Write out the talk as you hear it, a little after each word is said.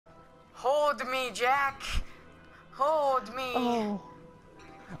Hold me, Jack. Hold me. Oh,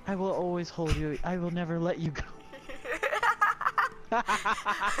 I will always hold you. I will never let you go.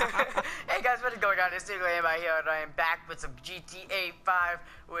 Hey guys, what is going on? It's Anybody here, and I am back with some GTA 5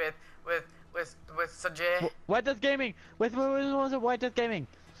 with Sanjay. WhiteDeathGaming. With was it WhiteDeathGaming?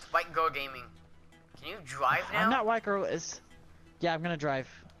 White Girl Gaming. Can you drive now? I'm not White Girl. Yeah, I'm gonna drive.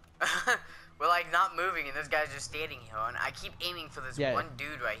 We're like not moving, and this guy's just standing here, and I keep aiming for this one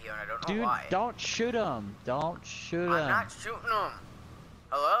dude right here, and I don't know why. Dude, don't shoot him. Don't shoot him. I'm not shooting him.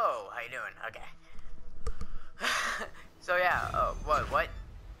 Hello, how you doing? Okay. So yeah, what?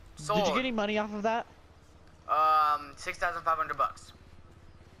 Sold. Did you get any money off of that? 6,500 bucks.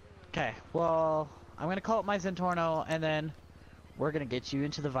 Okay, well, I'm gonna call up my Zentorno, and then we're gonna get you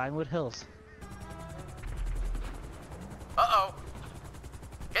into the Vinewood Hills. Uh-oh.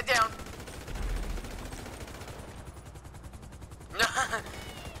 Get down.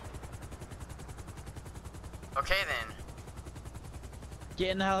 Okay then. Get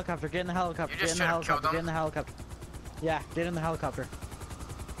in the helicopter, get in the helicopter, get in the helicopter, get in the helicopter. Yeah, get in the helicopter.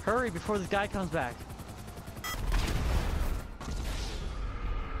 Hurry before this guy comes back.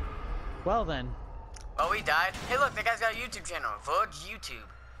 Well then. Oh, he died? Hey look, that guy's got a YouTube channel. Vlog YouTube.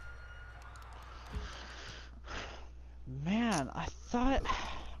 Man, I thought...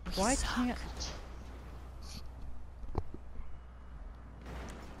 Why can't...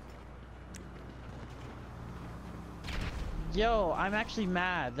 Yo, I'm actually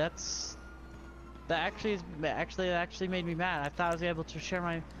mad. That actually made me mad. I thought I was able to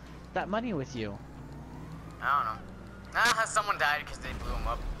share that money with you. I don't know. Someone died because they blew him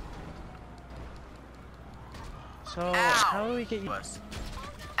up. So Ow! how do we get you?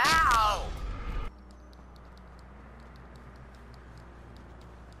 Ow!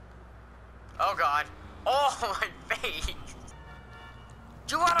 Oh god. Oh my face!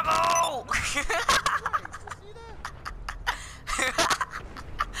 Do you wanna go?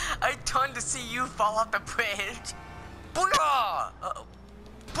 I turned to see you fall off the bridge. Booyah!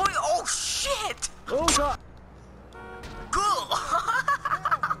 Boy, oh shit! Oh god! Cool!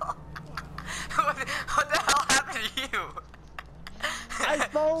 what the hell happened to you? I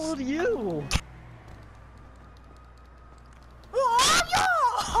followed you! Whoa!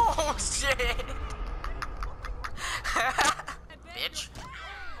 Oh shit! Bitch!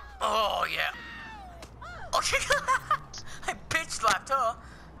 Oh yeah! Okay, I bitch slapped her.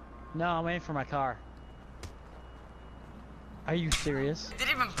 No, I'm waiting for my car. Are you serious? I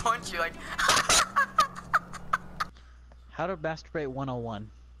didn't even punch you, like. How to masturbate 101.